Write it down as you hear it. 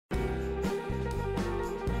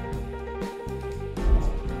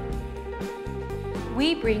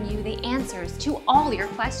we bring you the answers to all your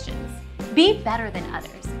questions. Be better than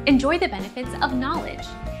others. Enjoy the benefits of knowledge.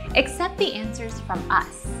 Accept the answers from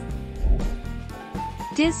us.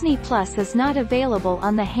 Disney Plus is not available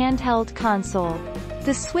on the handheld console.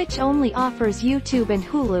 The Switch only offers YouTube and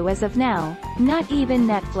Hulu as of now, not even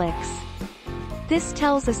Netflix. This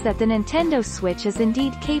tells us that the Nintendo Switch is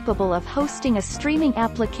indeed capable of hosting a streaming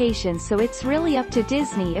application, so it's really up to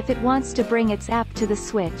Disney if it wants to bring its app to the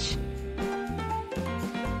Switch.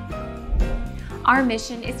 Our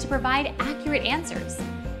mission is to provide accurate answers.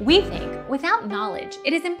 We think without knowledge,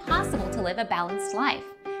 it is impossible to live a balanced life.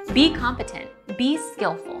 Be competent, be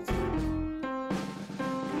skillful.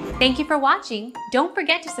 Thank you for watching. Don't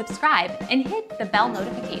forget to subscribe and hit the bell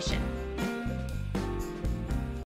notification.